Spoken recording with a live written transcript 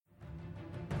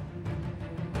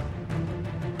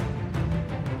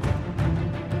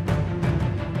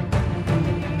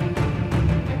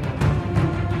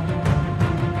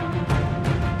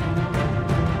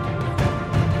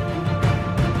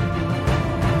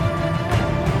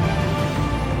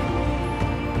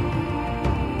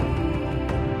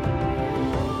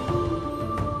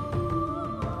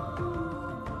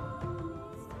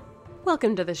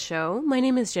Welcome to the show. My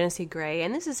name is Genesee Gray,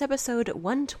 and this is episode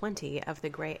 120 of the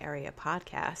Gray Area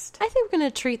podcast. I think we're going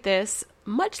to treat this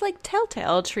much like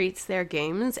Telltale treats their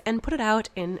games and put it out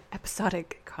in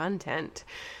episodic content.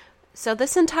 So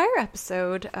this entire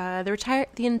episode, the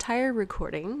entire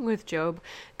recording with Job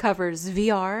covers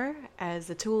VR as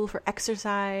a tool for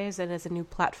exercise and as a new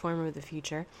platform of the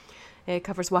future. It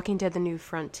covers Walking Dead: The New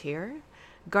Frontier,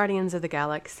 Guardians of the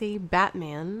Galaxy,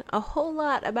 Batman, a whole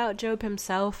lot about Job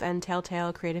himself and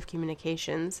Telltale Creative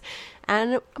Communications.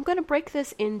 And I'm going to break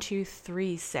this into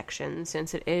 3 sections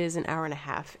since it is an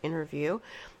hour-and-a-half interview.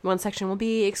 One section will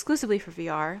be exclusively for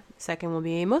VR, the second will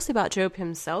be mostly about Job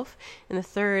himself, and the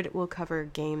third will cover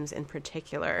games in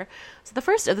particular. So the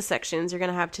first of the sections you're going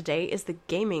to have today is the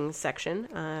gaming section,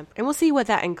 and we'll see what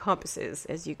that encompasses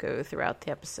as you go throughout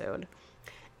the episode.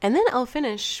 And then I'll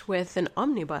finish with an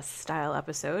omnibus-style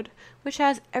episode, which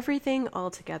has everything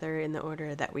all together in the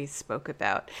order that we spoke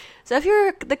about. So if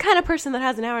you're the kind of person that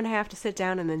has an hour and a half to sit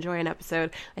down and enjoy an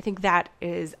episode, I think that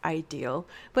is ideal.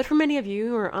 But for many of you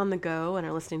who are on the go and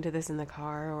are listening to this in the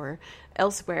car or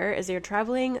elsewhere as you're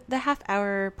traveling, the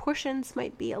half-hour portions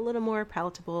might be a little more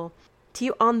palatable to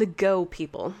you on-the-go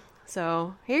people.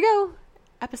 So here you go.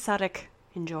 Episodic.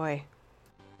 Enjoy.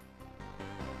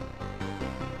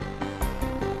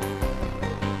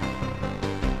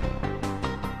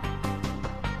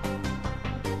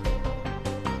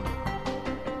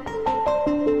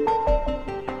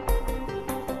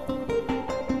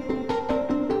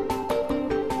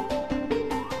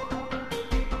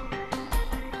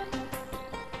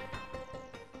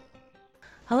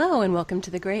 Hello and welcome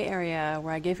to the Gray Area,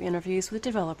 where I give interviews with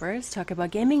developers, talk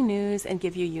about gaming news, and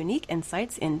give you unique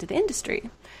insights into the industry.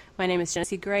 My name is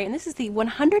Genesee Gray, and this is the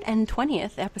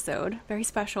 120th episode, very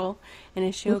special, in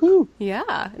a show,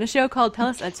 in a show called Tell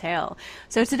Us a Tale.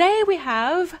 So today we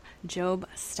have Job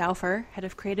Stauffer, Head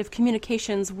of Creative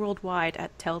Communications Worldwide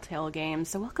at Telltale Games.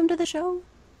 So welcome to the show.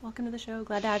 Welcome to the show.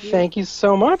 Glad to have you. Thank you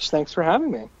so much. Thanks for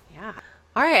having me. Yeah.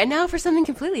 All right, and now for something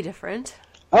completely different.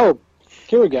 Oh,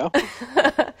 here we go.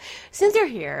 Since you're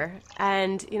here,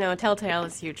 and, you know, Telltale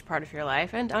is a huge part of your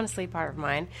life, and honestly part of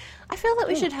mine, I feel that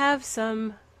we should have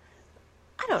some,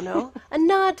 I don't know, a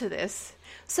nod to this.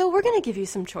 So we're going to give you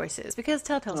some choices, because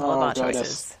Telltale's all about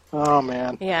choices. Oh,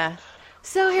 man. Yeah.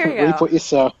 So here you go. Reap what you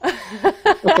sow.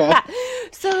 Okay.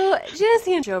 So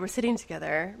Genesee and Job are sitting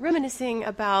together, reminiscing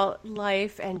about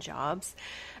life and jobs,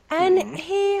 and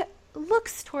he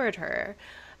looks toward her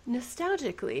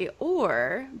nostalgically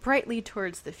or brightly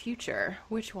towards the future.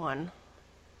 Which one?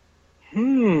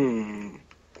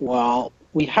 Well,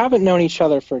 we haven't known each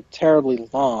other for terribly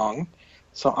long,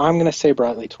 so I'm going to say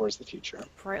brightly towards the future.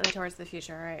 Brightly towards the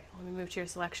future. All right, let me move to your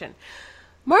selection.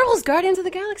 Marvel's Guardians of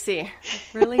the Galaxy,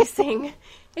 releasing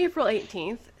April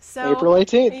 18th. So, April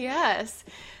 18th? Yes.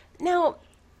 Now,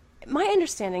 my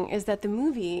understanding is that the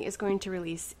movie is going to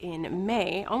release in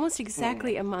May, almost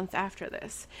exactly a month after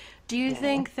this. Do you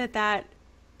think that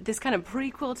this kind of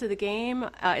prequel to the game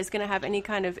is going to have any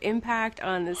kind of impact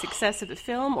on the success of the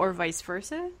film, or vice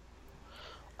versa?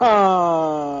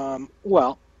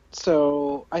 Well,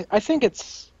 so I think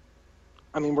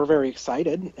we're very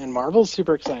excited, and Marvel's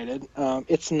super excited.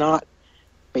 It's not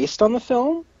based on the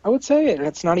film, I would say, and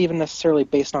it's not even necessarily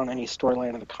based on any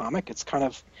storyline of the comic. It's kind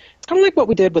of like what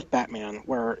we did with Batman,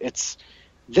 where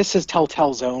this is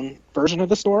Telltale's own version of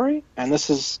the story, and this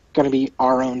is going to be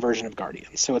our own version of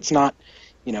Guardians. So it's not,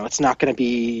 it's not going to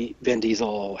be Vin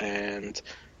Diesel and,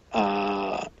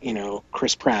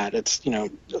 Chris Pratt. It's, a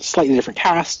slightly different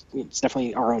cast. It's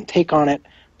definitely our own take on it,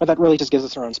 but that really just gives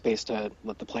us our own space to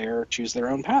let the player choose their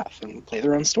own path and play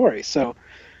their own story. So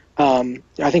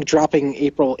I think dropping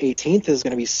April 18th is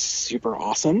going to be super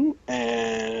awesome,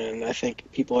 and I think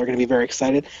people are going to be very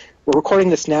excited. We're recording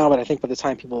this now, but I think by the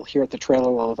time people hear it, the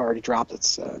trailer will have already dropped.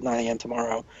 It's 9 a.m.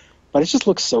 tomorrow. But it just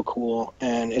looks so cool,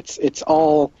 and it's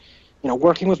all,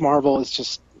 working with Marvel is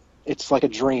just, it's like a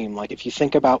dream. Like, if you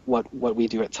think about what we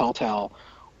do at Telltale,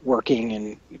 working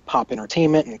in pop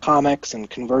entertainment and comics and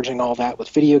converging all that with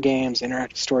video games,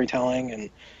 interactive storytelling, and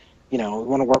we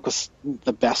want to work with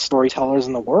the best storytellers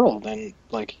in the world. And,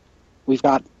 we've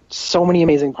got so many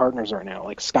amazing partners right now,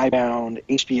 like Skybound,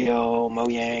 HBO,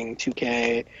 Mojang,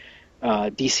 2K,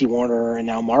 DC Warner, and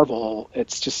now Marvel.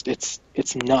 It's just, it's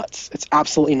nuts. It's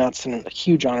absolutely nuts, and a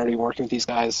huge honor to be working with these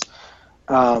guys.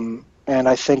 And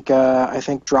I think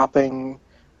dropping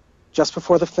just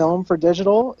before the film for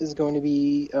digital is going to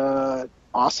be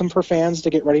awesome for fans to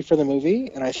get ready for the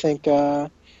movie. And I think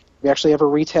we actually have a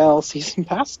retail season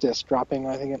pass disc dropping,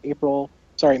 I think, May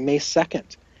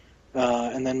 2nd,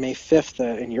 and then May 5th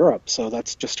in Europe. So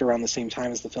that's just around the same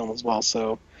time as the film as well.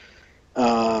 So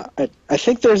I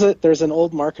think there's an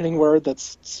old marketing word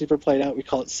that's super played out. We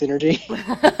call it synergy.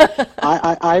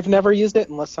 I've never used it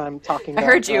unless I'm talking I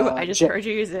about. heard you. I just heard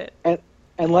you use it.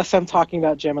 Unless I'm talking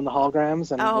about Gem and the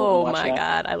Holograms, and we'll Oh watch my that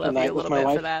God, I love you tonight a with little my bit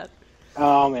wife. for that.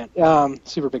 Oh man,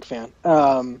 super big fan.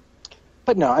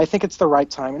 But no, I think it's the right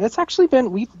time, and it's actually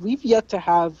been we've yet to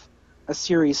have a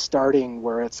series starting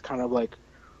where it's kind of like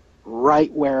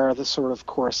right where the sort of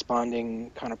corresponding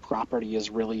kind of property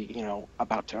is really,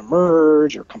 about to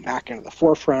emerge or come back into the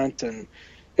forefront. And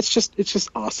it's just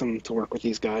awesome to work with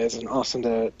these guys, and awesome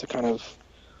to kind of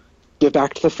give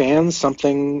back to the fans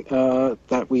something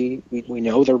that we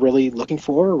know they're really looking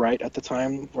for right at the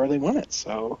time where they want it.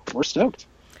 So we're stoked.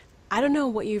 I don't know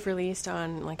what you've released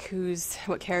on like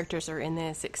what characters are in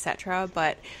this, etc.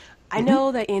 But I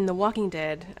know that in The Walking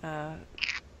Dead,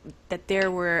 that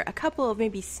there were a couple of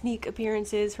maybe sneak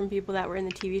appearances from people that were in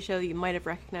the TV show that you might have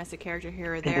recognized a character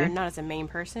here or there, not as a main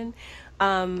person.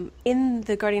 In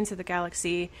the Guardians of the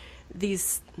Galaxy,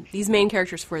 these main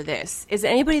characters for this, is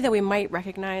there anybody that we might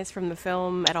recognize from the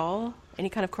film at all? Any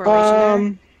kind of correlation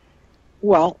there?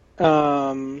 Well,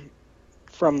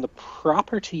 from the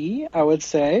property, I would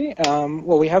say,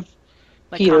 we have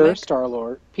Like Peter, comic?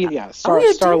 Star-Lord. You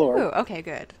Star-Lord. do? Okay,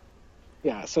 good.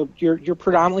 Yeah, so you're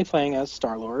predominantly playing as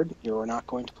Star-Lord. You're not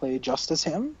going to play just as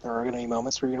him. There are going to be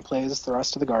moments where you're going to play as the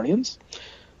rest of the Guardians.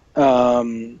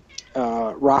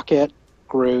 Rocket,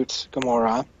 Groot,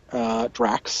 Gamora,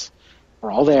 Drax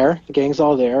are all there. The gang's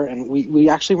all there, and we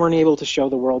actually weren't able to show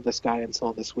the world this guy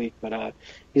until this week, but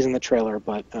he's in the trailer.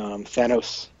 But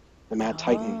Thanos, the Mad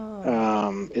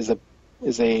Titan, is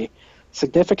a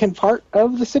significant part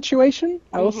of the situation.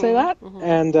 I will say that,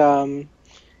 and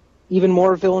even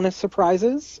more villainous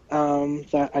surprises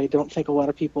that I don't think a lot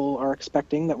of people are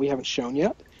expecting that we haven't shown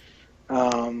yet.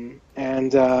 I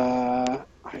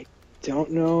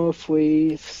don't know if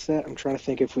we've said... I'm trying to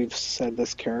think if we've said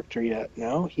this character yet.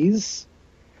 No, there's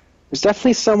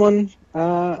definitely someone...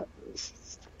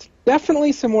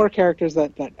 definitely some more characters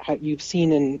that you've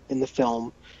seen in the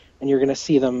film, and you're going to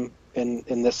see them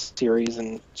in this series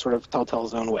in sort of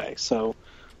Telltale's own way. So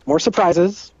more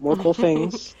surprises, more cool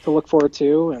things to look forward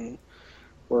to, and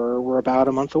we're about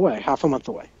half a month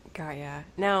away. Got ya.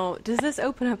 Now, does this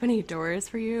open up any doors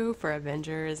for you for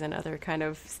Avengers and other kind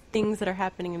of things that are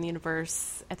happening in the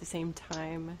universe at the same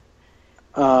time?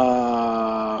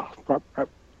 I'm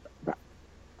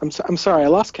sorry, I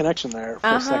lost connection there for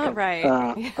a second. Right.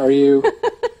 Are we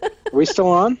still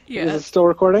on? Yes. Is it still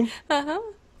recording? Uh-huh.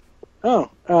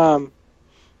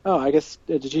 I guess,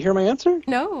 did you hear my answer?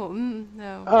 No,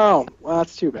 no. Oh, well,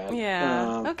 that's too bad.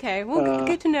 Yeah. Okay. Well,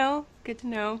 good to know. Good to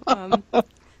know.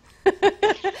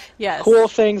 Yes. Cool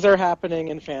things are happening,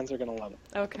 and fans are going to love it.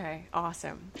 Okay.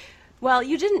 Awesome. Well,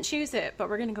 you didn't choose it, but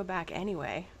we're going to go back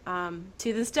anyway to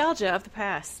the nostalgia of the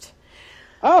past.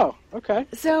 Oh, okay.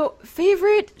 So,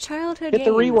 favorite childhood games.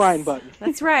 Hit the rewind button.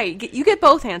 That's right. You get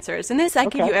both answers. In this, I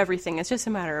give Okay. you everything. It's just a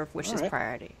matter of which All is right.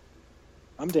 priority.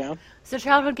 I'm down. So,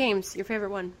 childhood games, your favorite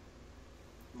one?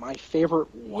 My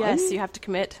favorite one? Yes, you have to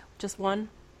commit. Just one.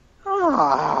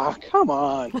 Ah, come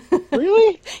on.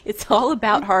 Really? It's all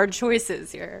about hard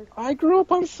choices here. I grew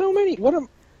up on so many. What am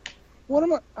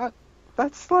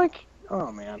that's like,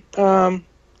 oh man.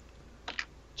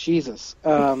 Jesus.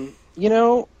 Gosh,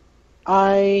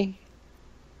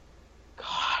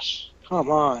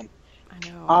 come on. I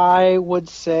know. I would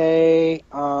say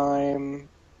I'm...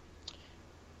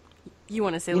 You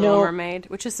want to say Little Mermaid,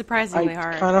 which is surprisingly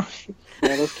hard. Kind of,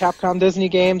 those Capcom Disney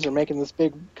games are making this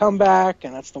big comeback,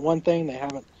 and that's the one thing they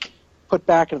haven't put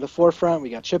back into the forefront. We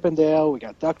got Chip and Dale, we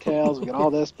got DuckTales, we got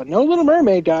all this, but no Little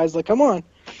Mermaid, guys. Like, come on.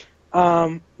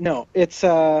 No, it's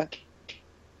tough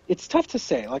to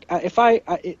say. Like,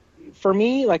 for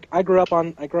me, like, I grew up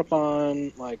with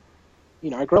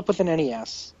an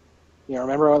NES. I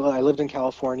remember I lived in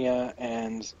California,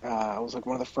 and I was like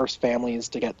one of the first families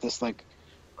to get this like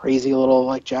crazy little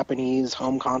like Japanese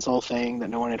home console thing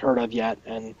that no one had heard of yet,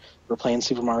 and we're playing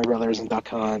Super Mario Brothers and Duck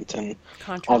Hunt and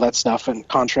Contra. all that stuff, and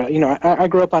Contra. I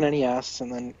grew up on NES,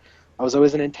 and then I was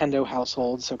always a Nintendo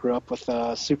household, so I grew up with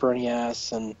Super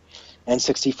NES and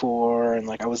N64, and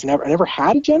like I never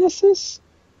had a Genesis.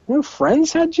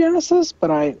 Friends had Genesis, but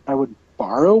I would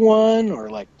borrow one or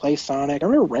like play Sonic. I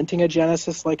remember renting a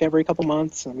Genesis like every couple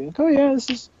months and being like, oh yeah, this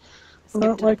is Skip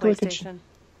to the PlayStation.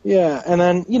 Yeah, and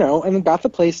then and then got the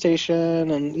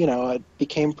PlayStation, and I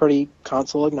became pretty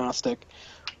console agnostic.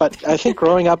 But I think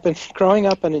growing up a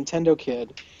Nintendo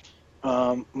kid,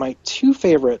 my two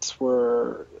favorites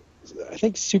were, I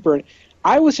think, Super.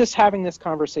 I was just having this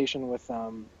conversation with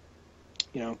our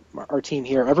team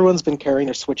here. Everyone's been carrying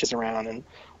their Switches around, and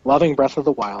loving Breath of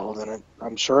the Wild, and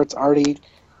I'm sure it's already,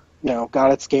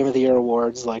 got its Game of the Year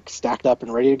awards like stacked up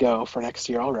and ready to go for next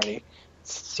year already. It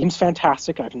seems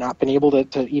fantastic. I've not been able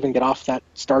to even get off that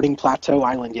starting plateau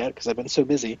island yet because I've been so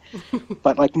busy.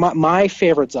 But like my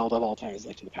favorite Zelda of all time is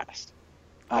Link to the Past.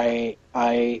 I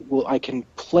can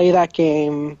play that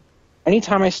game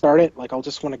anytime I start it. Like I'll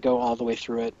just want to go all the way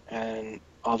through it and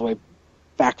all the way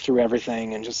back through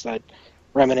everything and just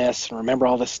reminisce and remember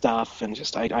all this stuff. And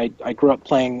just I grew up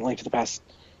playing Link to the Past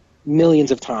millions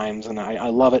of times, and I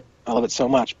love it. I love it so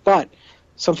much. But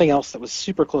something else that was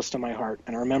super close to my heart,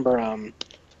 and I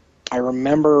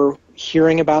remember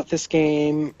hearing about this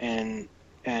game and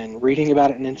reading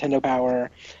about it in Nintendo Power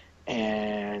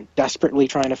and desperately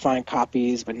trying to find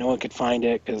copies, but no one could find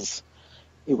it because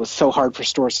it was so hard for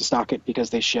stores to stock it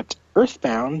because they shipped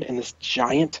Earthbound in this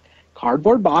giant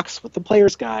cardboard box with the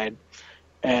player's guide.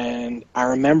 And I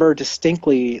remember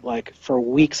distinctly, like, for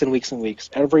weeks and weeks and weeks,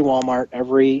 every Walmart,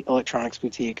 every electronics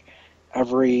boutique,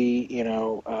 every,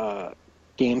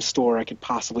 game store I could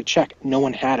possibly check, no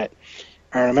one had it.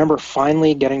 I remember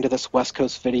finally getting to this West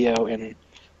Coast video in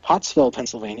Pottsville,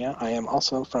 Pennsylvania. I am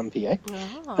also from PA.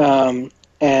 Oh.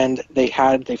 And they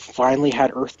finally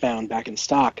had Earthbound back in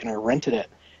stock, and I rented it.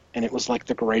 And it was like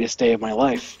the greatest day of my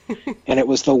life. And it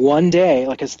was the one day,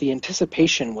 like, as the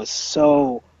anticipation was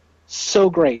so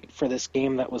great for this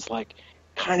game that was like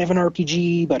kind of an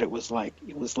RPG, but it was like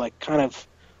kind of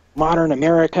modern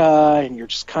America, and you're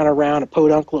just kind of around a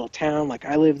podunk little town like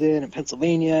I lived in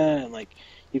Pennsylvania, and like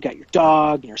you've got your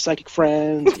dog and your psychic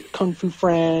friends, and your kung fu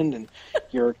friend, and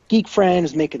your geek friend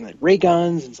is making the ray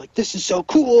guns, and it's like, this is so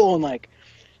cool, and like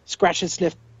scratch and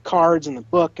sniff cards in the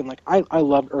book, and like I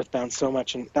loved Earthbound so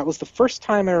much. And that was the first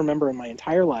time I remember in my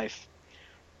entire life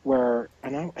where,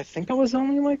 I think I was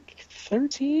only like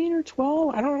 13 or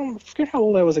 12. I don't know, I forget how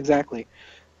old I was exactly.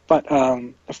 But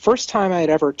the first time I had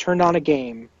ever turned on a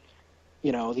game,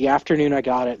 the afternoon I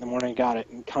got it, the morning I got it,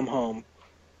 and come home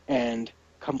and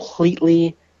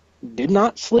completely did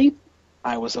not sleep.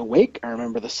 I was awake. I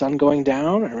remember the sun going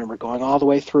down. I remember going all the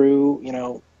way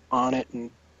through, on it, and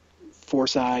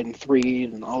 4-side and 3,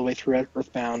 and all the way through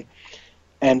Earthbound,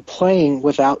 and playing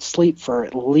without sleep for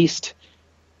at least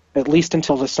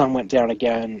until the sun went down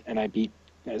again, and I beat,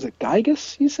 is it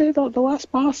Gygas, you say, the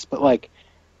last boss? But, like,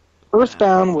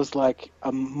 Earthbound was, like,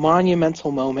 a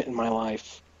monumental moment in my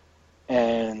life,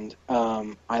 and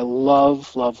I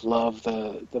love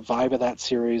the vibe of that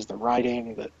series, the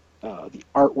writing, the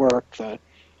artwork, the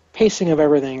pacing of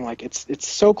everything. Like, it's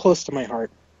so close to my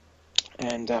heart,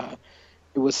 and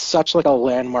it was such, like, a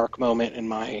landmark moment in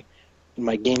my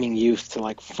gaming youth to,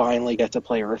 like, finally get to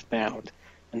play Earthbound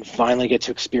and finally get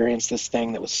to experience this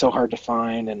thing that was so hard to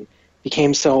find and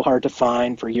became so hard to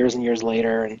find for years and years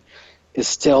later, and is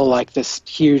still like this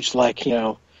huge, like,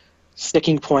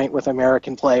 sticking point with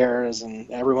American players, and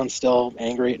everyone's still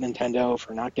angry at Nintendo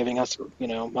for not giving us,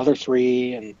 Mother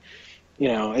 3, and,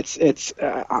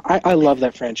 I love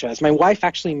that franchise. My wife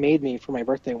actually made me for my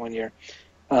birthday one year.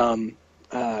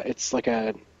 It's like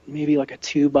maybe like a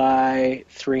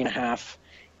 2x3.5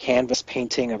 canvas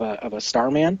painting of a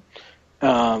Starman.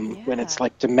 When it's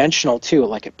like dimensional too,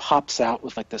 like it pops out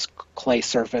with like this clay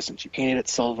surface, and she painted it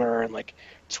silver, and like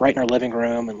it's right in our living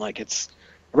room, and like it's,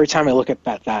 every time I look at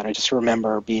that I just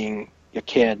remember being a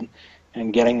kid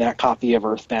and getting that copy of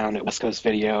Earthbound at West Coast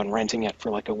Video and renting it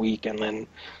for like a week, and then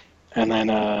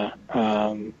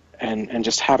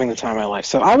just having the time of my life.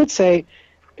 So I would say,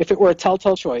 if it were a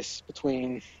Telltale choice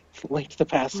between Link to the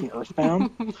Past and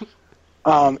Earthbound,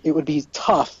 it would be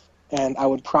tough, and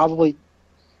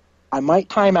I might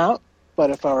time out,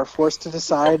 but if I were forced to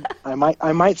decide, I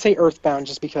might say Earthbound,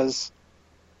 just because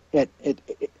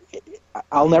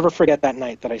I'll never forget that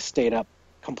night that I stayed up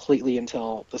completely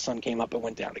until the sun came up and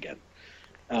went down again.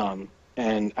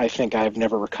 And I think I've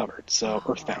never recovered, so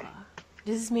Earthbound.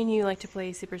 Does this mean you like to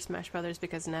play Super Smash Brothers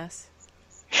because Ness?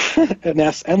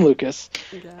 Ness and Lucas.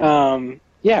 Yeah.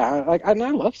 I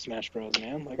love Smash Bros,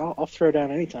 man. Like, I'll throw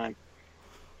down anytime.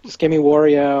 Just give me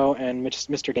Wario and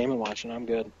Mr. Game & Watch, and I'm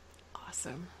good.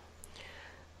 Awesome.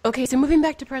 Okay, so moving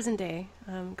back to present day,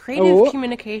 creative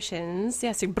communications.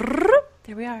 Yeah, so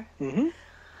there we are. Mm-hmm.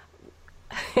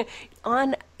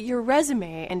 On your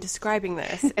resume and describing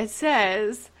this, it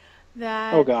says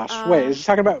that... Oh, gosh. Wait, is he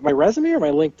talking about my resume or my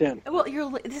LinkedIn? Well,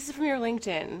 this is from your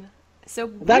LinkedIn. So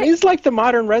that is like the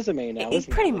modern resume now, isn't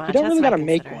it? Pretty much. You don't really got to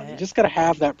make one. You just got to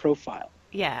have that profile.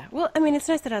 Yeah. Well, I mean, it's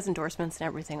nice that it has endorsements and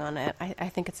everything on it. I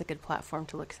think it's a good platform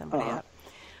to look somebody up.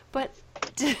 But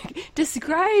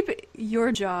describe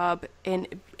your job in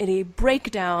a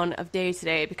breakdown of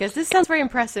day-to-day, because this sounds very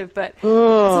impressive, but it's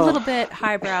a little bit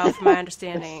highbrow from my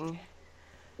understanding.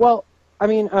 Well, I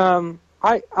mean,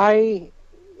 I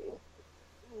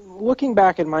looking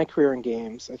back at my career in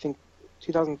games, I think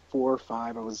 2004 or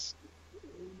 5, I was,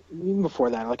 even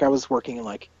before that, like I was working in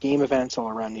like game events all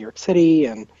around New York City,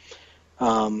 and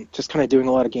just kind of doing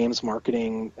a lot of games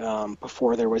marketing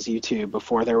before there was YouTube,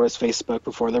 before there was Facebook,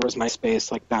 before there was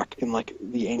MySpace, like back in like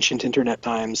the ancient internet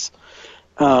times,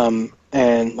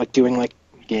 and like doing like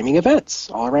gaming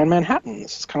events all around Manhattan.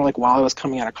 This is kind of like while I was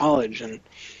coming out of college, and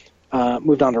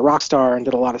moved on to Rockstar and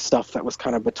did a lot of stuff that was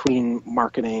kind of between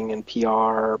marketing and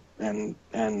PR and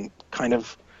kind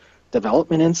of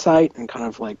development insight and kind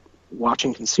of like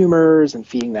watching consumers and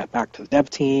feeding that back to the dev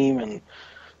team and,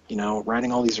 you know,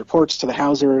 writing all these reports to the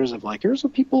housers of like, here's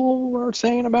what people are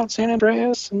saying about San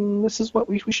Andreas and this is what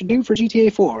we should do for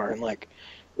GTA 4. And like,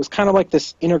 it was kind of like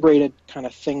this integrated kind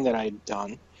of thing that I'd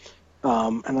done.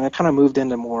 And then I kind of moved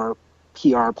into more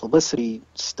PR publicity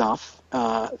stuff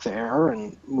there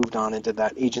and moved on and did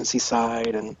that agency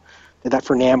side and did that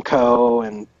for Namco,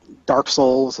 and Dark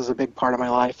Souls is a big part of my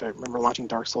life. I remember launching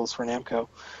Dark Souls for Namco.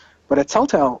 But at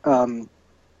Telltale,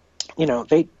 you know,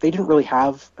 they didn't really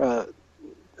have a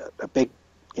big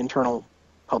internal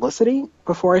publicity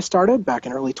before I started back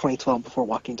in early 2012 before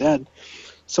Walking Dead.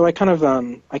 So I kind of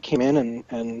I came in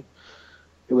and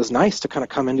it was nice to kind of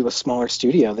come into a smaller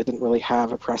studio that didn't really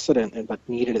have a precedent but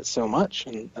needed it so much.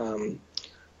 And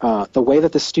the way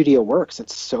that the studio works,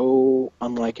 it's so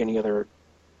unlike any other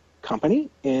company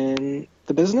in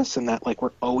the business, in that like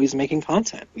we're always making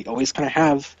content. We always kind of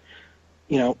have,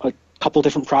 you know, a couple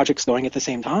different projects going at the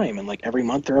same time, and like every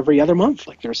month or every other month,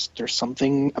 like there's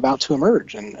something about to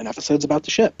emerge and an episode's about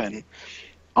to ship. And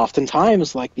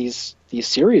oftentimes like these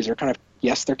series are kind of,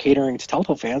 yes, they're catering to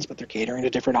Telltale fans, but they're catering to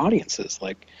different audiences.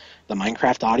 Like the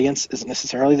Minecraft audience isn't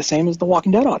necessarily the same as the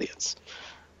Walking Dead audience.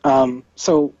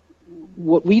 So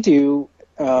what we do,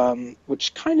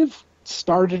 which kind of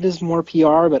started as more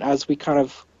PR, but as we kind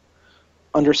of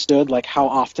understood like how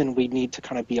often we need to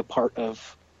kind of be a part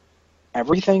of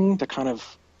everything to kind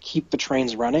of keep the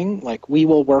trains running, like we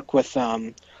will work with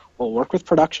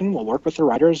production, we'll work with the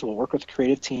writers, we'll work with the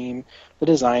creative team, the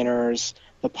designers,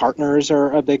 the partners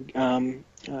are a big part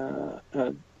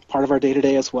of our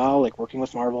day-to-day as well, like working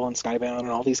with Marvel and Skybound and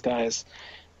all these guys.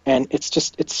 And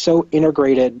it's so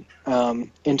integrated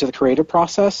into the creative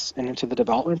process and into the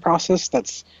development process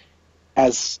that's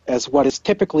as what is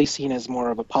typically seen as more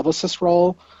of a publicist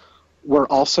role. We're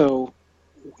also,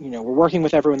 you know, we're working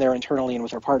with everyone there internally and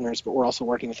with our partners, but we're also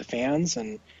working with the fans.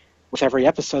 And with every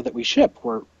episode that we ship,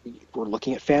 we're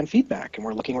looking at fan feedback, and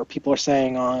we're looking what people are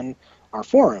saying on our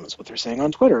forums, what they're saying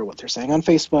on Twitter, what they're saying on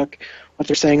Facebook, what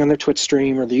they're saying on their Twitch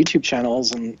stream or the YouTube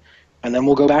channels, and then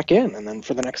we'll go back in, and then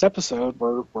for the next episode,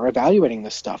 we're evaluating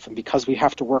this stuff. And because we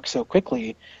have to work so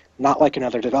quickly, not like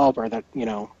another developer that, you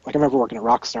know, like I remember working at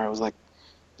Rockstar, I was like,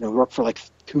 you know, we worked for like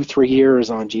 2-3 years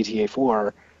on GTA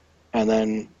 4, and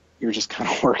then you're just kind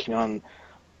of working on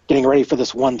getting ready for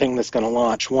this one thing that's going to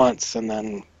launch once, and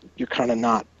then you're kind of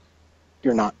not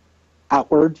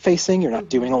outward facing, you're not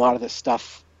doing a lot of this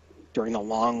stuff during the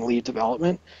long lead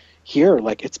development. Here,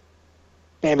 like, it's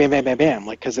bam, bam, bam, bam, bam,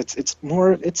 like, because it's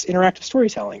interactive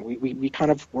storytelling. We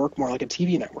kind of work more like a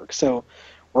TV network, so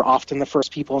we're often the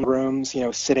first people in the rooms, you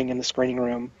know, sitting in the screening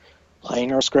room,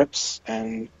 playing our scripts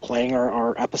and playing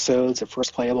our episodes at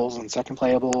first playables and second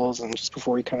playables, and just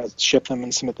before we kind of ship them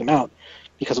and submit them out,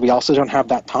 because we also don't have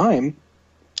that time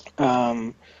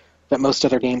that most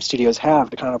other game studios have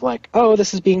to kind of like, oh,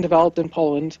 this is being developed in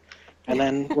Poland, and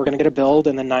then we're going to get a build,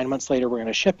 and then 9 months later we're going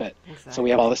to ship it. Exactly. So we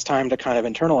have all this time to kind of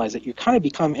internalize it. You kind of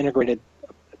become integrated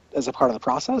as a part of the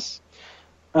process.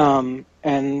 You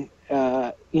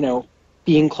know,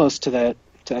 being close to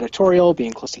editorial,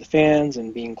 being close to the fans,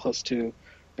 and being close to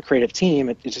the creative team,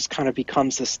 it just kind of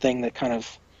becomes this thing that kind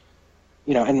of,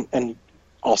 you know, and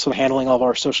also handling all of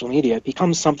our social media, it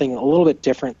becomes something a little bit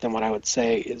different than what I would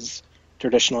say is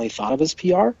traditionally thought of as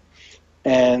PR.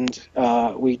 And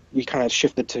we kind of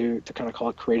shifted to kind of call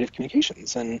it creative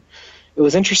communications. And it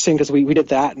was interesting because we did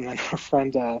that, and then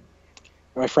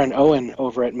my friend Owen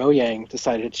over at Mojang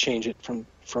decided to change it from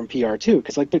PR too,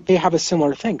 because like they have a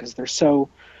similar thing, because they're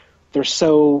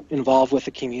so involved with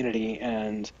the community,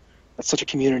 and that's such a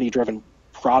community-driven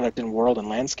product and world and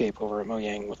landscape over at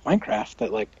Mojang with Minecraft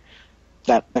that like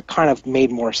that kind of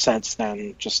made more sense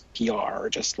than just PR or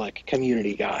just like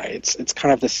community guy. It's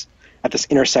kind of this at this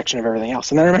intersection of everything else.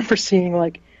 And then I remember seeing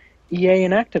like EA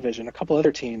and Activision, a couple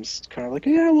other teams, kind of like,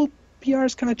 yeah, well, PR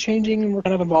is kind of changing, and we're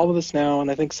kind of involved with this now.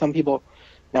 And I think some people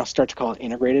now start to call it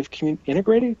integrated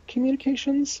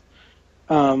communications.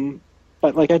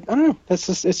 But like I don't know,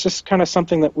 it's just kind of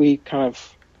something that we kind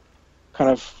of I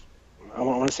don't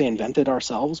want to say invented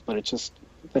ourselves, but it just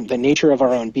the nature of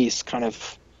our own beast kind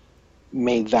of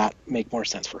made that make more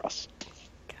sense for us.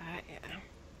 Got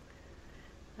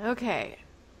ya. Okay.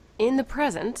 In the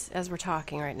present, as we're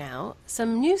talking right now,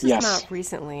 some news has come out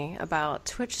recently about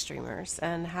Twitch streamers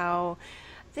and how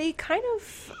they kind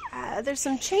of, there's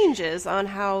some changes on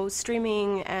how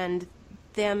streaming and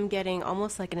them getting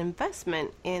almost like an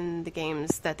investment in the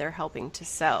games that they're helping to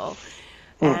sell.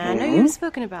 And I know you've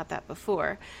spoken about that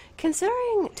before.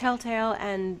 Considering Telltale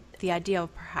and the idea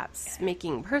of perhaps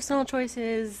making personal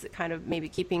choices, kind of maybe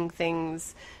keeping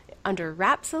things under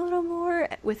wraps a little more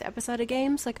with episodic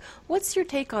games, like, what's your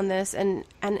take on this and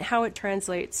how it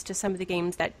translates to some of the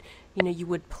games that, you know, you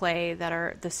would play that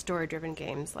are the story-driven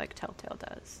games like Telltale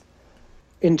does?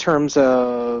 In terms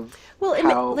of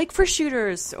like for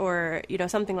shooters or, you know,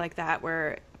 something like that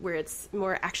where it's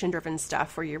more action-driven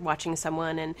stuff where you're watching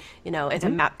someone and, you know, it's a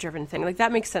map-driven thing. Like,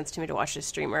 that makes sense to me to watch a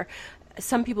streamer.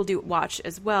 Some people do watch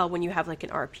as well when you have, like,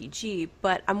 an RPG,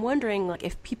 but I'm wondering, like,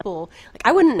 if people... Like,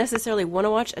 I wouldn't necessarily want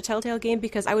to watch a Telltale game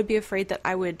because I would be afraid that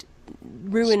I would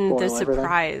ruin the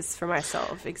surprise for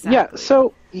myself. Exactly. Yeah,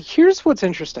 so here's what's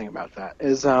interesting about that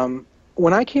is...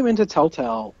 when I came into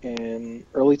Telltale in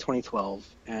early 2012,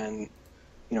 and,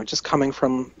 you know, just coming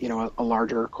from, you know, a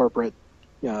larger corporate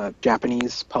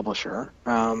Japanese publisher,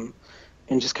 and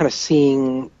just kind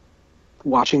of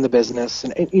watching the business,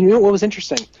 and you know what was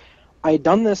interesting? I had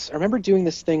done this. I remember doing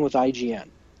this thing with IGN,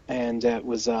 and it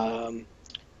was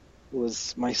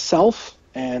myself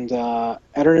and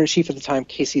editor-in-chief at the time,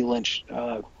 Casey Lynch,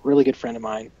 a really good friend of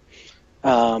mine,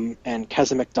 and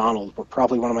Keza McDonald were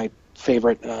probably one of my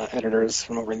favorite editors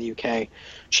from over in the UK.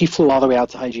 She flew all the way out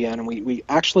to IGN, and we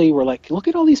actually were like, look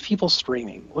at all these people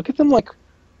streaming. Look at them, like,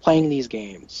 playing these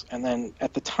games. And then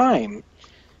at the time,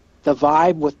 the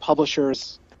vibe with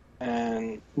publishers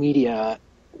and media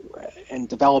and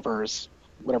developers,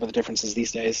 whatever the difference is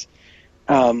these days,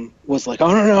 was like,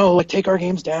 oh, no, like, take our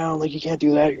games down. Like, you can't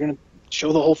do that. You're going to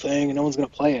show the whole thing, and no one's going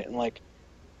to play it. And, like,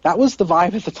 that was the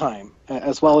vibe at the time,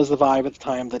 as well as the vibe at the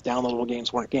time that downloadable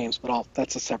games weren't games, but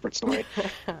that's a separate story.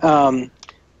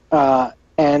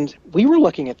 And we were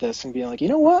looking at this and being like, you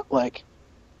know what? Like,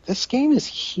 this game is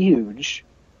huge.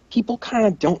 People kind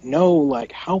of don't know,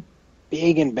 like, how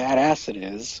big and badass it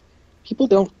is. People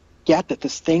don't get that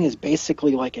this thing is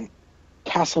basically like in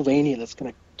Castlevania that's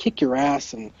going to kick your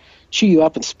ass and chew you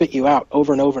up and spit you out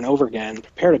over and over and over again.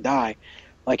 Prepare to die.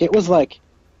 Like, it was like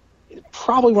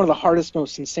probably one of the hardest,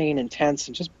 most insane, intense,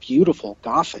 and just beautiful,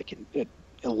 gothic, and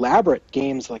elaborate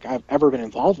games like I've ever been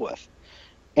involved with.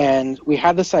 And we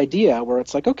had this idea where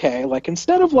it's like, okay, like,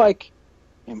 instead of like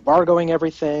embargoing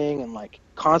everything and like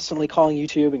constantly calling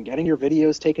YouTube and getting your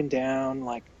videos taken down,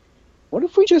 like, what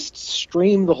if we just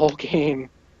stream the whole game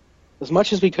as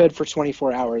much as we could for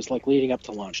 24 hours, like leading up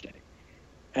to launch day?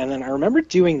 And then I remember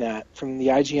doing that from the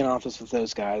IGN office with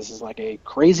those guys as like a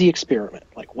crazy experiment.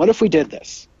 Like, what if we did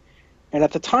this? And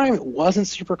at the time, it wasn't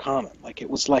super common. Like, it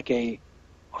was like a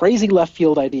crazy left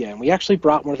field idea. And we actually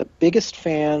brought one of the biggest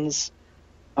fans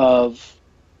of,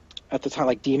 at the time,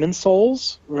 like Demon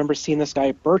Souls. Remember seeing this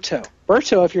guy, Berto.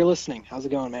 Berto, if you're listening, how's it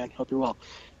going, man? Hope you're well.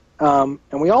 And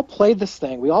we all played this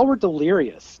thing. We all were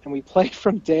delirious. And we played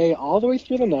from day all the way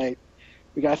through the night.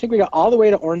 I think we got all the way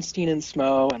to Ornstein and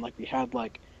Smo. And, like, we had,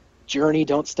 like, Journey,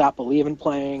 Don't Stop Believin'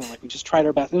 playing. And, like, we just tried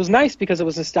our best. It was nice because it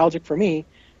was nostalgic for me.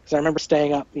 Because I remember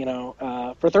staying up, you know,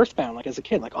 for Earthbound, like, as a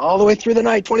kid, like, all the way through the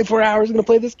night, 24 hours, I'm going to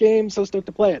play this game, so stoked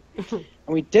to play it. And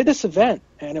we did this event,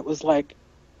 and it was like,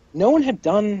 no one had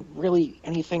done really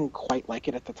anything quite like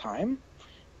it at the time.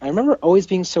 I remember always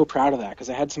being so proud of that,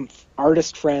 because I had some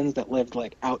artist friends that lived,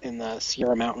 like, out in the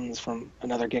Sierra Mountains from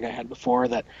another gig I had before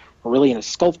that were really into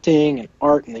sculpting and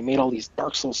art, and they made all these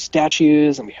Dark Souls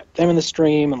statues, and we had them in the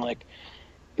stream, and, like,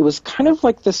 it was kind of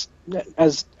like this,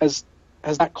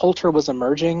 as that culture was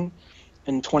emerging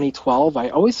in 2012, I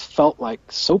always felt like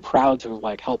so proud to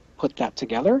like help put that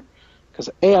together, because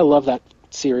I love that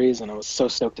series and I was so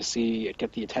stoked to see it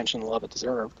get the attention and love it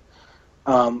deserved.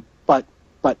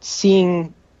 But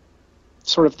seeing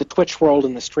sort of the Twitch world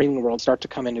and the streaming world start to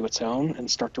come into its own and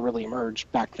start to really emerge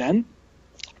back then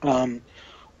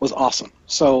was awesome.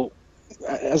 So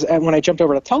when I jumped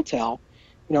over to Telltale,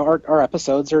 you know, our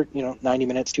episodes are, you know, 90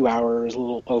 minutes, 2 hours, a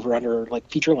little over under, like,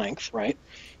 feature length, right?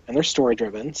 And they're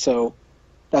story-driven, so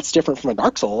that's different from a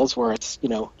Dark Souls, where it's, you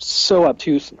know, so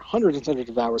obtuse and hundreds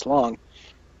of hours long,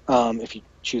 if you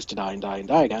choose to die and die and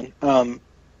die again.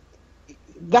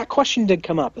 That question did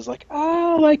come up, is like,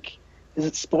 like, is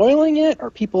it spoiling it? Are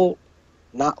people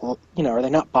not, you know, are they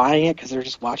not buying it because they're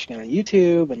just watching it on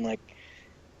YouTube? And, like,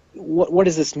 what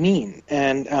does this mean?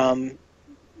 And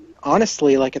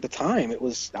honestly, like, at the time, it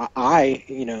was,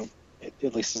 you know,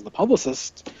 at least as the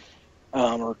publicist,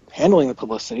 or handling the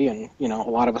publicity, and a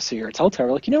lot of us here at Telltale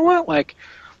are like, you know what, like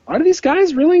a lot of these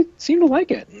guys really seem to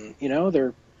like it, and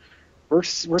we're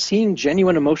seeing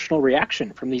genuine emotional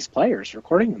reaction from these players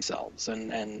recording themselves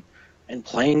and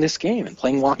playing this game and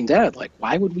playing Walking Dead. Like,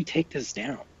 why would we take this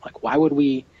down? Like, why would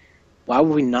we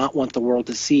not want the world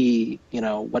to see,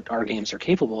 what our games are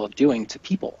capable of doing to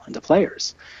people and to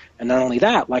players? And not only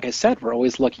that, like I said, we're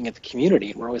always looking at the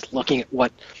community. We're always looking at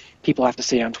what people have to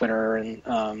say on Twitter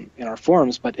and in our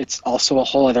forums, but it's also a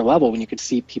whole other level when you could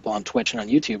see people on Twitch and on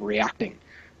YouTube reacting.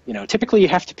 Typically you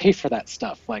have to pay for that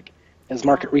stuff, like as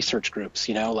market research groups,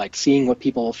 like seeing what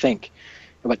people think.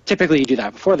 But typically you do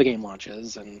that before the game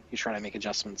launches, and you try to make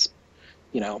adjustments,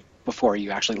 before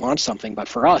you actually launch something. But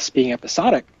for us, being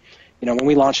episodic, when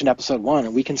we launch in episode 1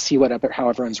 and we can see how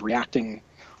everyone's reacting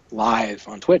live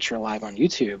on Twitch or live on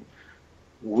YouTube,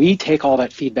 we take all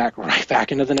that feedback right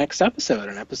back into the next episode,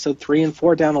 and episode 3 and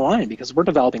 4 down the line, because we're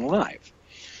developing live.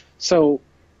 So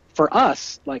for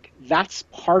us, like, that's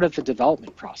part of the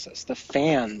development process. The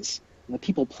fans and the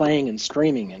people playing and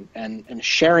streaming and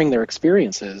sharing their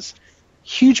experiences,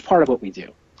 huge part of what we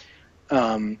do.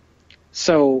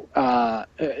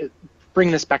 Bring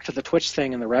this back to the Twitch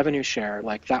thing and the revenue share,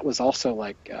 like that was also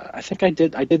like, I think I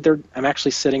did I'm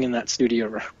actually sitting in that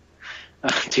studio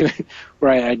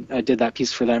where I did that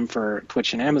piece for them for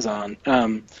Twitch and Amazon.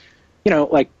 We're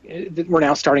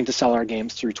now starting to sell our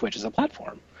games through Twitch as a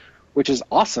platform, which is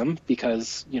awesome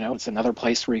because, it's another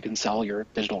place where you can sell your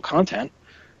digital content.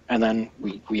 And then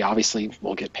we obviously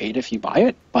will get paid if you buy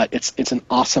it, but it's an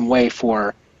awesome way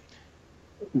for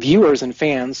viewers and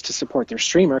fans to support their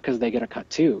streamer, because they get a cut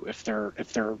too if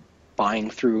they're buying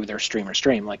through their streamer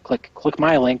stream. Like click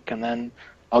my link and then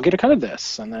I'll get a cut of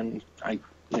this, and then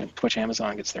Twitch,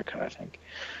 Amazon gets their cut, I think.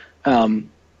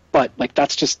 But like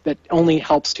that only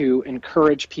helps to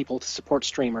encourage people to support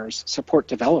streamers, support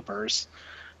developers,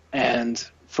 and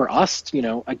for us,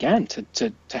 again,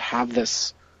 to have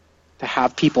this, to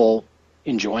have people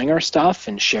enjoying our stuff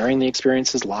and sharing the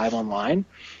experiences live online,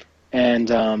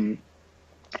 and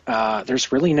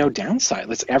there's really no downside.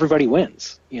 Everybody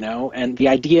wins, and the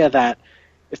idea that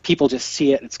if people just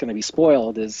see it, it's going to be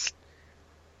spoiled is,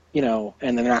 and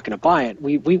they're not going to buy it.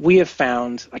 We have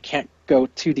found, I can't go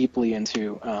too deeply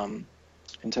into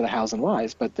the hows and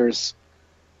whys, but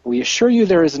we assure you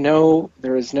there is no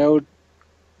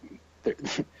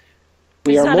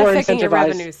we it's are not more affecting incentivized. your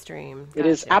revenue stream. It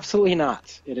is absolutely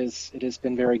not. It has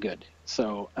been very good.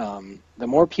 So the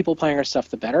more people playing our stuff,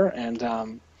 the better.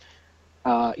 And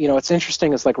it's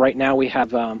interesting. Is like right now we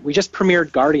have we just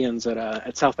premiered Guardians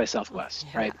at South by Southwest,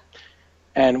 right?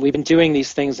 And we've been doing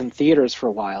these things in theaters for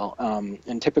a while,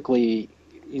 and typically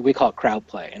we call it crowd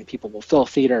play, and people will fill a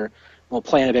theater, we'll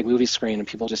play on a big movie screen, and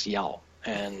people just yell.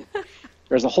 And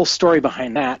there's a whole story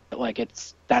behind that, but like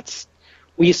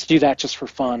we used to do that just for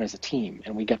fun as a team,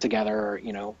 and we get together,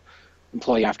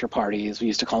 employee after parties. We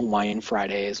used to call them Wine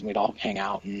Fridays, and we'd all hang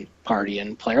out and party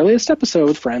and play our latest episode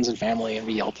with friends and family, and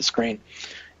we yell at the screen.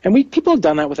 And people have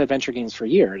done that with adventure games for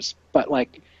years, but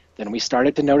like then we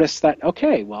started to notice that,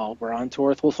 okay, well, we're on tour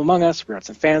with Wolf Among Us, we got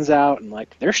some fans out, and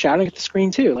like they're shouting at the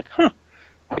screen too. Like,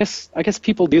 I guess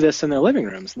people do this in their living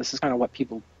rooms, and this is kind of what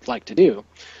people like to do.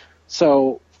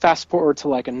 So fast forward to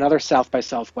like another South by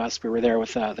Southwest, we were there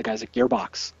with the guys at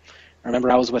Gearbox. I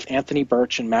remember I was with Anthony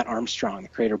Birch and Matt Armstrong, the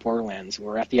creator of Borderlands. We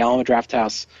were at the Alamo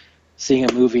Drafthouse seeing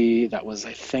a movie that was,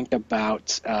 I think,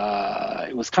 about,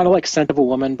 it was kind of like Scent of a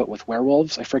Woman, but with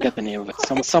werewolves. I forget the name of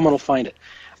it. Someone will find it.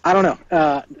 I don't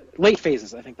know. Late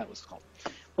Phases, I think that was called.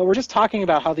 But we're just talking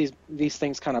about how these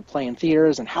things kind of play in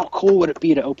theaters, and how cool would it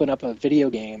be to open up a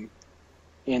video game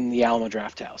in the Alamo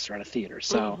Drafthouse or at a theater.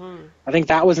 So I think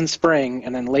that was in spring,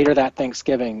 and then later that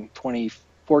Thanksgiving,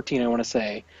 2014, I want to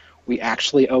say, we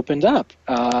actually opened up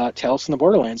Tales from the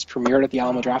Borderlands, premiered at the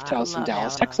Alamo Drafthouse in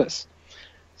Dallas, Texas.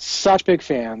 Such big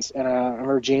fans, and I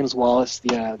remember James Wallace,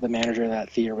 the manager of that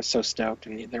theater, was so stoked,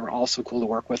 and they were all so cool to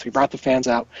work with. We brought the fans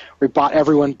out. We bought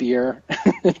everyone beer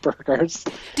and burgers.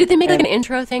 Did they make like an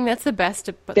intro thing? That's the best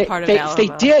part of Alamo. They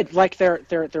did, like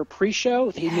their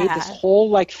pre-show. They made this whole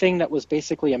like thing that was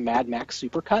basically a Mad Max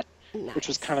supercut, which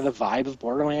was kind of the vibe of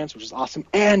Borderlands, which is awesome.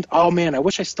 And oh man, I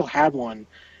wish I still had one.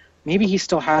 Maybe he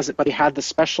still has it, but he had the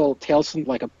special Tales from,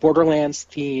 like a Borderlands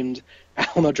themed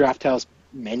Alamo Drafthouse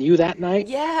menu that night.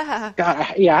 Yeah. God,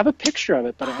 I have a picture of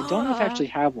it, but I don't know if I actually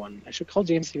have one. I should call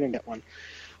James Steve and get one.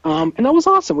 And that was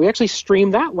awesome. We actually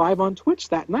streamed that live on Twitch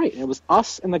that night. And it was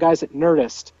us and the guys at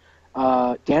Nerdist,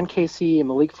 Dan Casey and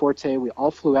Malik Forte. We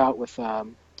all flew out with the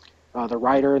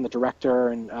writer and the director,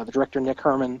 and the director Nick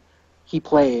Herman. he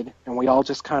played, and we all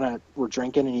just kind of were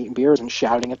drinking and eating beers and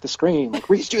shouting at the screen, like,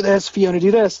 Reese, do this, Fiona,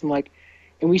 do this,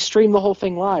 and we streamed the whole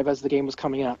thing live as the game was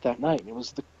coming out that night. It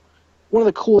was one of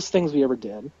the coolest things we ever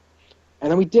did.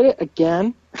 And then we did it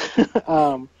again.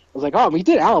 I was like, oh, we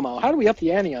did Alamo. How do we up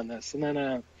the ante on this? And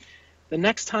then the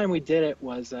next time we did it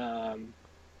was,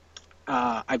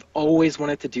 I've always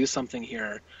wanted to do something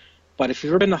here. But if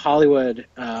you've ever been to Hollywood,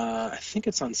 I think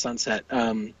it's on Sunset.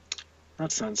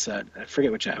 Not Sunset. I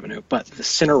forget which avenue. But the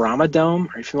Cinerama Dome.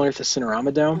 Are you familiar with the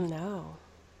Cinerama Dome? No.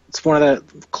 It's one of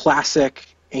the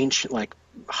classic, ancient, like,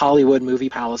 Hollywood movie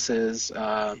palaces,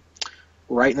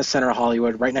 right in the center of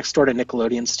Hollywood, right next door to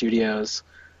Nickelodeon Studios.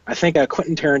 I think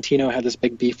Quentin Tarantino had this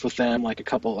big beef with them,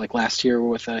 like last year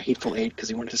with Hateful Eight, because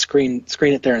he wanted to screen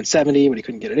it there in 70, but he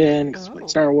couldn't get it in because like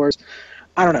Star Wars.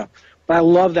 I don't know, but I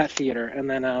love that theater. And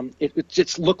then it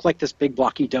just looked like this big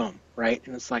blocky dome, right?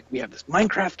 And it's like, we have this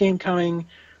Minecraft game coming.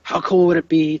 How cool would it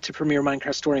be to premiere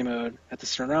Minecraft Story Mode at the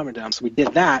Cinerama Dome? So we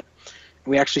did that.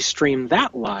 We actually streamed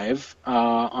that live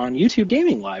on YouTube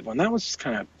Gaming Live when that was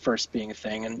kind of first being a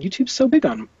thing. And YouTube's so big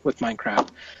with Minecraft.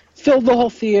 Filled the whole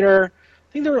theater.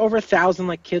 I think there were over 1,000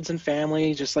 like kids and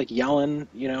families just like yelling,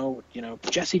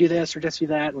 Jesse do this or Jesse do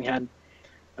that. And we had,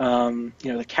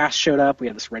 the cast showed up. We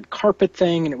had this red carpet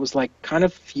thing, and it was like kind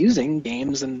of fusing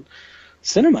games and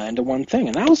cinema into one thing,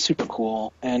 and that was super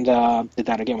cool. And did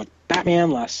that again with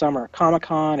Batman last summer at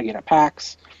Comic-Con, again at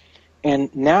PAX.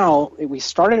 And now, we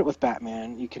started it with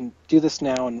Batman. You can do this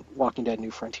now in Walking Dead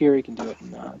New Frontier. You can do it in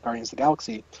Guardians of the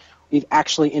Galaxy. We've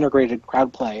actually integrated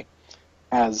crowd play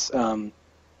as an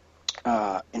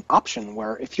option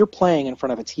where if you're playing in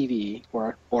front of a TV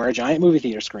or a giant movie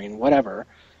theater screen, whatever,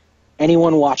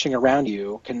 anyone watching around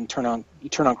you can turn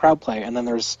on crowd play, and then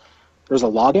there's a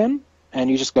login, and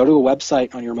you just go to a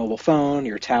website on your mobile phone,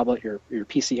 your tablet, your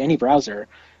PC, any browser,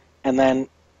 and then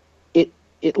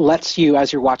it lets you,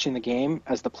 as you're watching the game,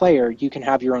 as the player, you can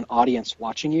have your own audience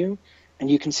watching you, and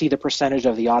you can see the percentage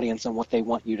of the audience and what they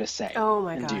want you to say. Oh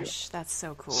my gosh, that's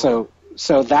so cool.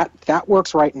 So that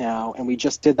works right now, and we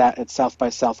just did that at South by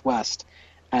Southwest.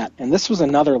 And this was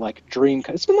another like dream.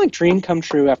 It's been like dream come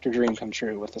true after dream come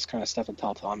true with this kind of stuff at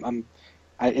Telltale.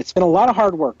 It's been a lot of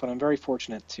hard work, but I'm very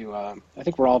fortunate to. I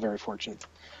think we're all very fortunate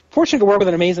to work with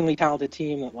an amazingly talented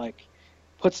team that like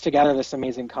puts together this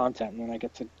amazing content, and then I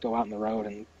get to go out on the road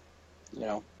and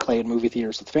play in movie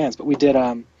theaters with fans. But we did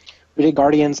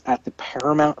Guardians at the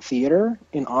Paramount Theater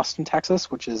in Austin,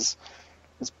 Texas, which is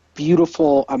this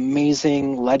beautiful,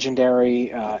 amazing,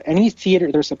 legendary. Any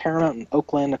theater, there's a Paramount in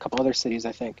Oakland, a couple other cities,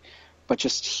 I think, but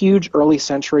just huge early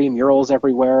century murals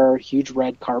everywhere, huge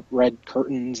red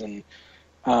curtains, and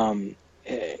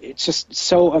it's just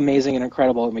so amazing and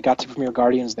incredible. And we got to premiere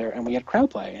Guardians there, and we had crowd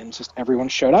play, and just everyone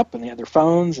showed up, and they had their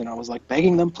phones, and I was like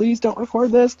begging them, please don't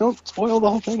record this, don't spoil the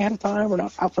whole thing ahead of time, we're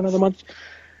not out for another month.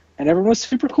 And everyone was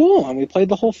super cool, and we played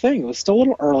the whole thing. It was still a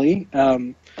little early,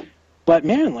 but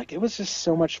man, like it was just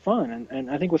so much fun. And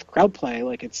I think with crowd play,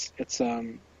 like it's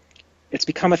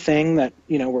become a thing that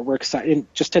we're excited.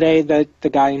 And just today, the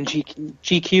guy in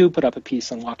GQ put up a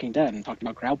piece on Walking Dead and talked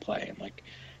about crowd play and like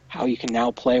how you can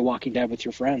now play Walking Dead with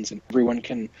your friends, and everyone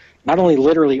can not only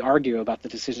literally argue about the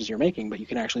decisions you're making, but you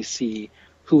can actually see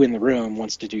who in the room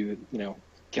wants to do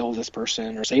kill this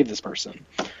person or save this person.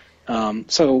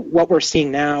 So what we're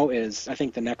seeing now is, I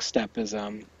think the next step is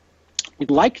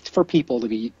we'd like for people to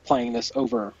be playing this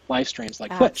over live streams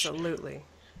like Twitch. Absolutely.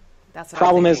 That's what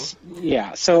problem is,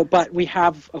 yeah. So, but we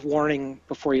have a warning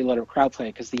before you let it crowd play,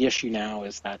 because the issue now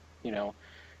is that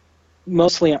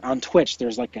mostly on Twitch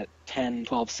there's like a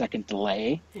 10-12 second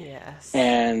delay. Yes.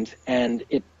 And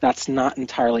that's not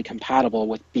entirely compatible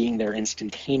with being there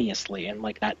instantaneously, and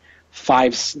like that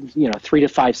 3 to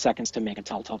 5 seconds to make a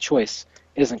Telltale choice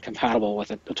isn't compatible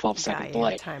with a 12-second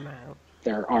delay. Timeout.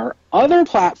 There are other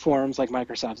platforms like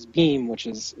Microsoft's Beam, which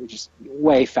is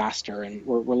way faster, and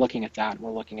we're looking at that.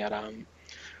 We're looking at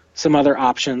some other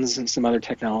options and some other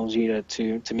technology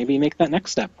to maybe make that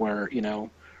next step where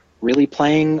really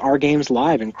playing our games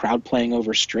live and crowd playing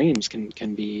over streams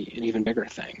can be an even bigger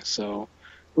thing. So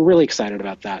we're really excited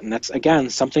about that, and that's again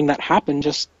something that happened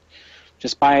just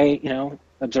by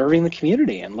observing the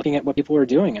community and looking at what people were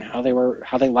doing and how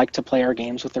they like to play our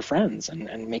games with their friends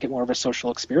and make it more of a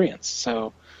social experience.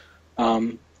 So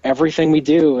everything we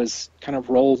do is kind of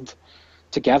rolled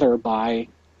together by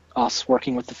us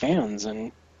working with the fans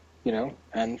and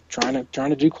and trying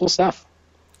to do cool stuff.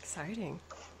 Exciting.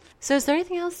 So is there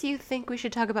anything else you think we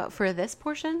should talk about for this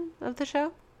portion of the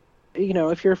show?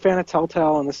 If you're a fan of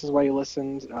Telltale and this is why you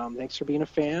listened, thanks for being a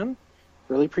fan.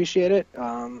 Really appreciate it.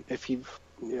 If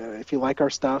you like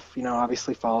our stuff,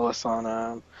 obviously follow us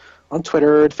on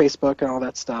Twitter and Facebook and all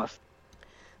that stuff.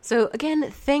 So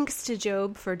again, thanks to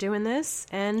Job for doing this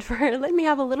and for letting me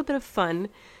have a little bit of fun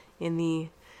in the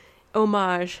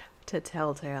homage to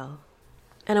Telltale.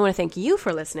 And I want to thank you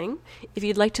for listening. If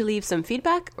you'd like to leave some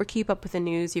feedback or keep up with the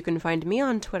news, you can find me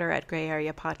on Twitter at Gray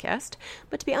Area Podcast.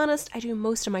 But to be honest, I do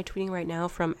most of my tweeting right now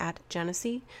from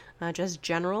 @Genesee, just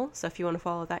general. So if you want to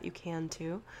follow that, you can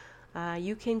too.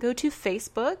 You can go to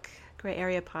Facebook, Gray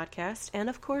Area Podcast, and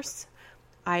of course,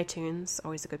 iTunes,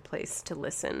 always a good place to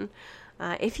listen.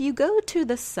 If you go to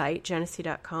the site,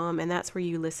 genesee.com, and that's where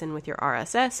you listen with your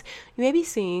RSS, you may be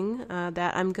seeing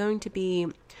that I'm going to be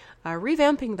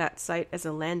revamping that site as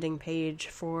a landing page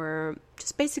for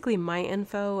just basically my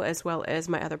info as well as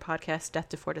my other podcast,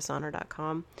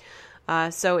 death2fordishonor.com.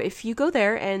 So if you go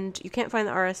there and you can't find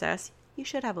the RSS, you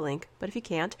should have a link, but if you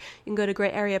can't, you can go to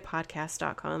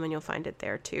grayareapodcast.com and you'll find it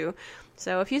there too.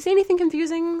 So if you see anything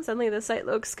confusing, suddenly the site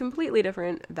looks completely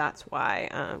different, that's why.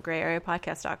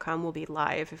 Grayareapodcast.com will be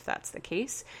live if that's the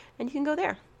case, and you can go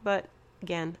there. But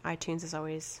again, iTunes is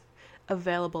always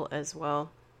available as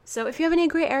well. So if you have any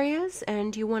gray areas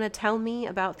and you want to tell me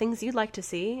about things you'd like to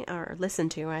see, or listen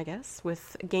to, I guess,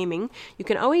 with gaming, you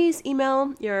can always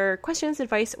email your questions,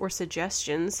 advice, or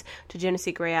suggestions to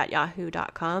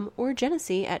geneseegray@yahoo.com or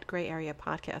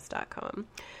genesee@grayareapodcast.com.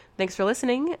 Thanks for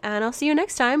listening, and I'll see you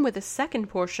next time with the second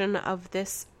portion of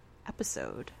this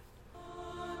episode.